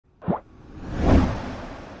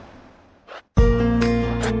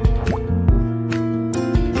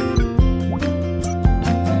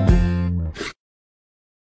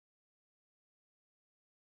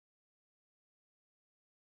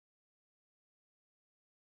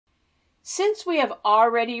Since we have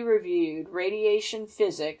already reviewed radiation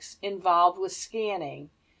physics involved with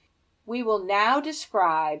scanning, we will now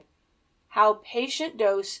describe how patient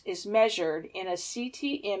dose is measured in a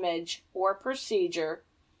CT image or procedure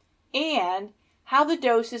and how the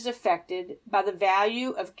dose is affected by the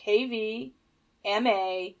value of kV,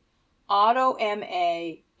 MA, auto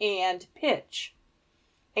MA, and pitch.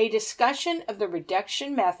 A discussion of the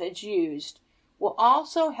reduction methods used will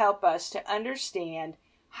also help us to understand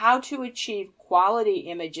how to achieve quality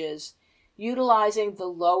images utilizing the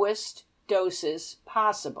lowest doses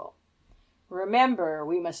possible. Remember,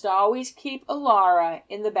 we must always keep ALARA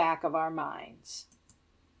in the back of our minds.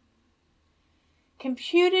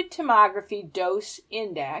 Computed tomography dose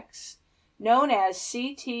index, known as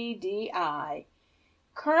CTDI,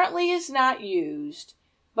 currently is not used,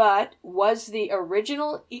 but was the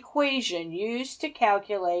original equation used to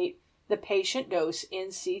calculate the patient dose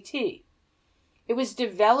in CT. It was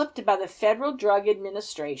developed by the Federal Drug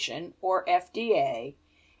Administration, or FDA,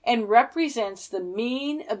 and represents the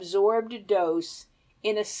mean absorbed dose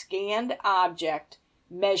in a scanned object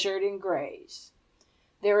measured in grays.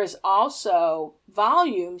 There is also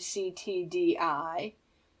volume CTDI,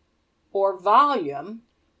 or volume,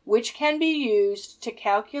 which can be used to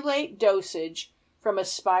calculate dosage from a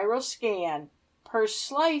spiral scan per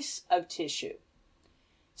slice of tissue.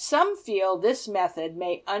 Some feel this method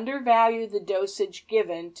may undervalue the dosage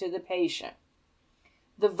given to the patient.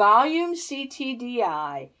 The volume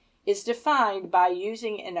CTDI is defined by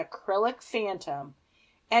using an acrylic phantom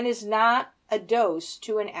and is not a dose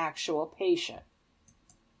to an actual patient.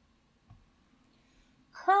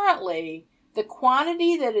 Currently, the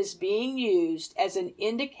quantity that is being used as an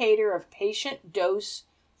indicator of patient dose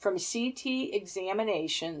from CT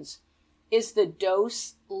examinations is the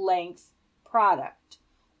dose length product,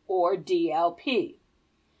 or DLP.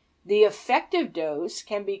 The effective dose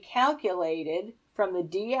can be calculated from the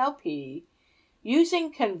DLP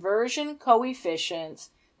using conversion coefficients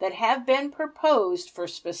that have been proposed for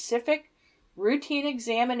specific routine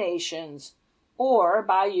examinations or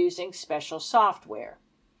by using special software.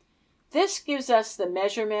 This gives us the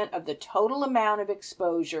measurement of the total amount of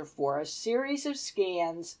exposure for a series of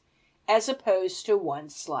scans as opposed to one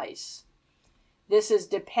slice. This is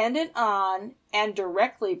dependent on and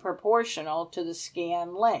directly proportional to the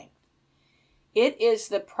scan length. It is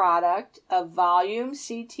the product of volume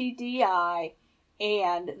CTDI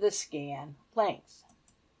and the scan length.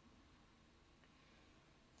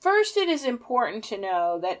 First, it is important to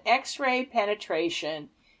know that X-ray penetration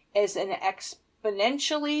is an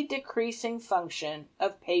exponentially decreasing function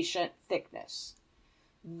of patient thickness.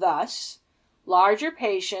 Thus, larger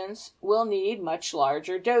patients will need much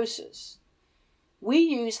larger doses. We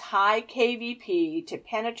use high kVp to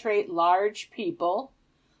penetrate large people,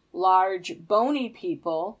 large bony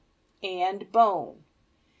people, and bone.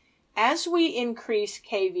 As we increase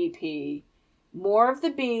kVp, more of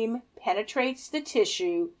the beam penetrates the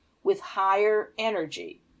tissue with higher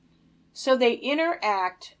energy, so they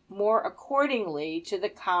interact more accordingly to the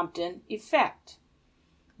Compton effect.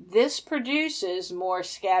 This produces more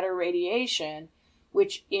scatter radiation,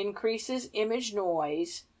 which increases image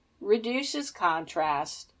noise, reduces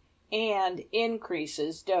contrast, and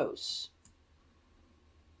increases dose.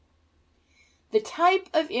 The type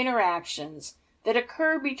of interactions that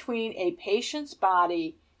occur between a patient's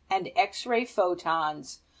body and X-ray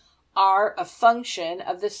photons are a function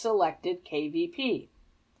of the selected kVp.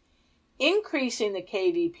 Increasing the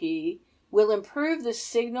kVp will improve the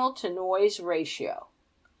signal-to-noise ratio,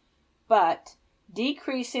 but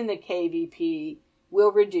decreasing the kVp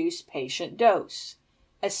will reduce patient dose,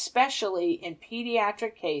 especially in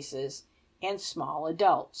pediatric cases and small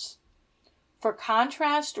adults. For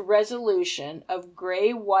contrast resolution of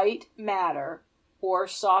gray-white matter or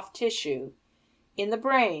soft tissue in the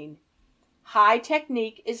brain, high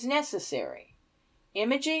technique is necessary.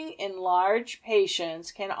 Imaging in large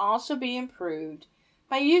patients can also be improved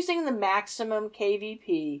by using the maximum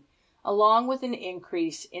kVp along with an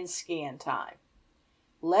increase in scan time.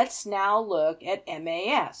 Let's now look at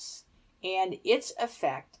MAS and its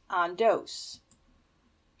effect on dose.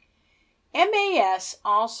 MAS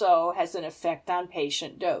also has an effect on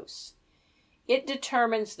patient dose. It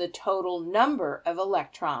determines the total number of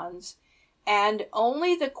electrons, and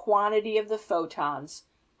only the quantity of the photons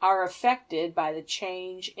are affected by the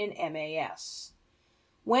change in MAS.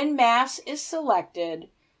 When mass is selected,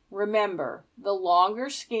 remember the longer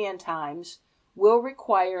scan times will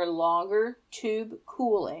require longer tube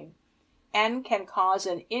cooling and can cause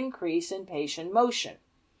an increase in patient motion.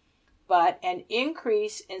 But an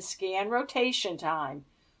increase in scan rotation time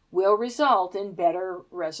will result in better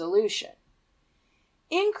resolution.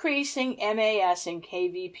 Increasing MAS and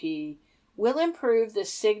kVp will improve the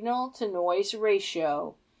signal-to-noise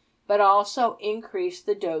ratio, but also increase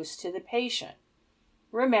the dose to the patient.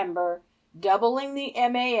 Remember, doubling the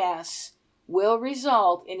MAS will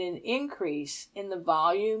result in an increase in the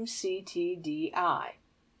volume CTDI.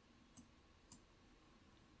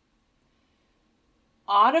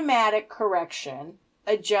 Automatic correction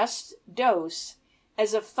adjusts dose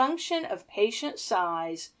as a function of patient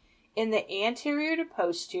size in the anterior to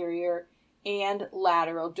posterior and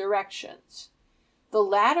lateral directions. The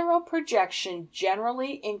lateral projection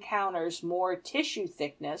generally encounters more tissue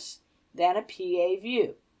thickness than a PA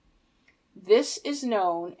view. This is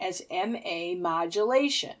known as MA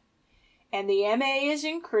modulation, and the MA is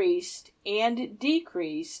increased and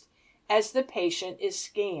decreased as the patient is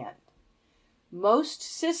scanned. Most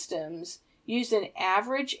systems use an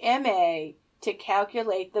average MA to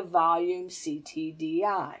calculate the volume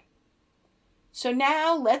CTDI. So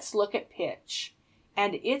now let's look at pitch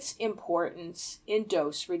and its importance in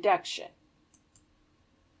dose reduction.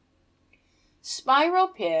 Spiral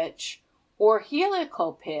pitch or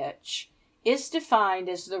helical pitch is defined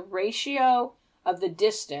as the ratio of the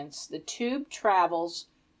distance the tube travels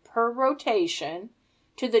per rotation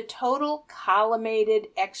to the total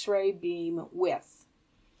collimated X-ray beam width.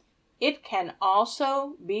 It can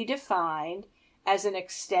also be defined as an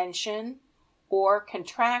extension or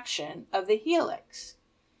contraction of the helix.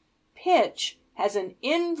 Pitch has an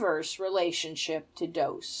inverse relationship to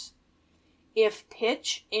dose. If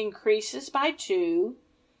pitch increases by 2,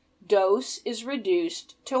 dose is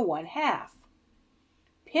reduced to 1/2.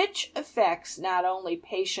 Pitch affects not only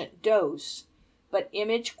patient dose, but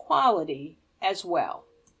image quality as well.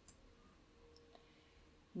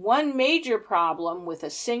 One major problem with a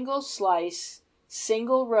single slice,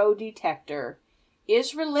 single row detector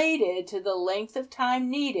is related to the length of time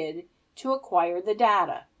needed to acquire the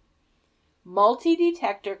data.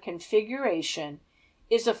 Multi-detector configuration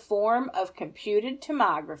is a form of computed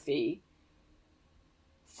tomography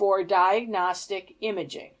for diagnostic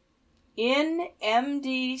imaging. In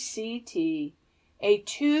MDCT, a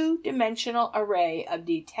two-dimensional array of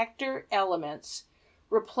detector elements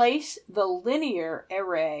replace the linear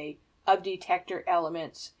array of detector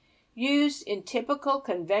elements used in typical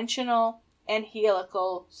conventional and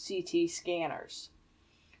helical CT scanners.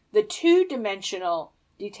 The two-dimensional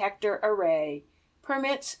detector array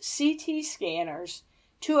permits CT scanners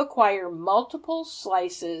to acquire multiple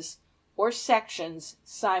slices or sections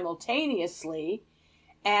simultaneously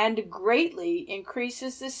and greatly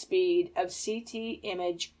increases the speed of CT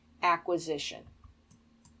image acquisition.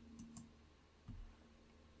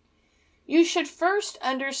 You should first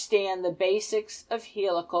understand the basics of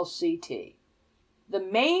helical CT. The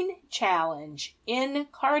main challenge in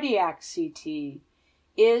cardiac CT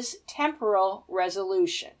is temporal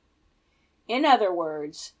resolution. In other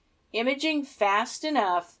words, imaging fast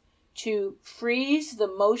enough to freeze the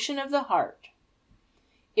motion of the heart.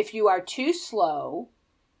 If you are too slow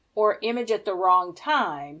or image at the wrong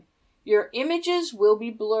time, your images will be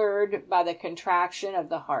blurred by the contraction of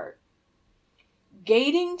the heart.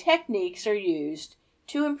 Gating techniques are used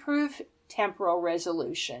to improve temporal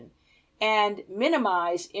resolution and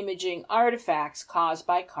minimize imaging artifacts caused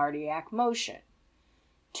by cardiac motion.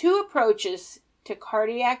 Two approaches to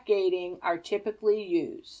cardiac gating are typically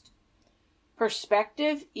used: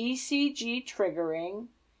 prospective ECG triggering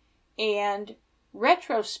and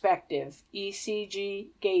retrospective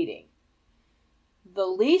ECG gating. The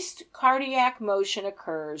least cardiac motion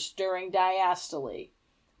occurs during diastole,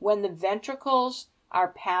 when the ventricles are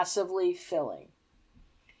passively filling.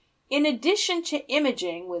 In addition to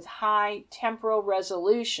imaging with high temporal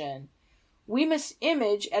resolution, we must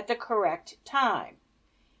image at the correct time,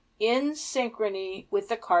 in synchrony with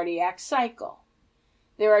the cardiac cycle.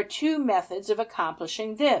 There are two methods of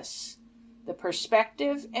accomplishing this: the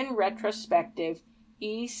prospective and retrospective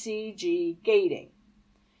ECG gating.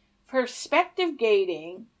 Prospective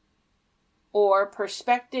gating, or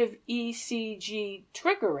prospective ECG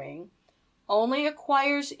triggering, only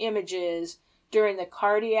acquires images during the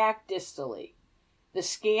cardiac dystole. The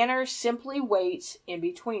scanner simply waits in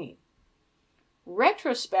between.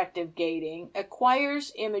 Retrospective gating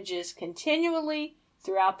acquires images continually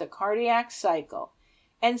throughout the cardiac cycle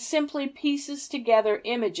and simply pieces together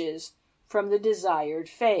images from the desired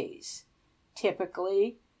phase,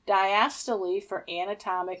 typically diastole for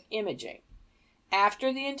anatomic imaging,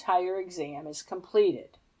 after the entire exam is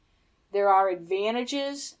completed. There are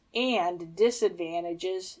advantages and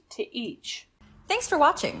disadvantages to each. Thanks for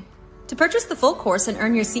watching. To purchase the full course and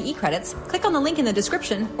earn your CE credits, click on the link in the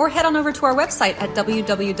description or head on over to our website at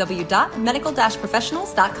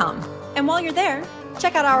www.medical-professionals.com. And while you're there,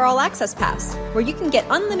 check out our All Access Pass, where you can get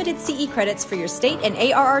unlimited CE credits for your state and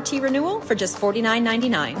ARRT renewal for just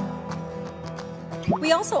 $49.99.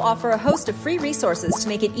 We also offer a host of free resources to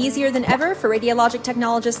make it easier than ever for radiologic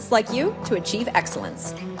technologists like you to achieve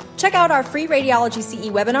excellence. Check out our free radiology CE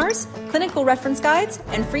webinars, clinical reference guides,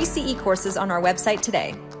 and free CE courses on our website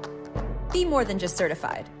today. Be more than just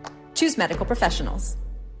certified. Choose medical professionals.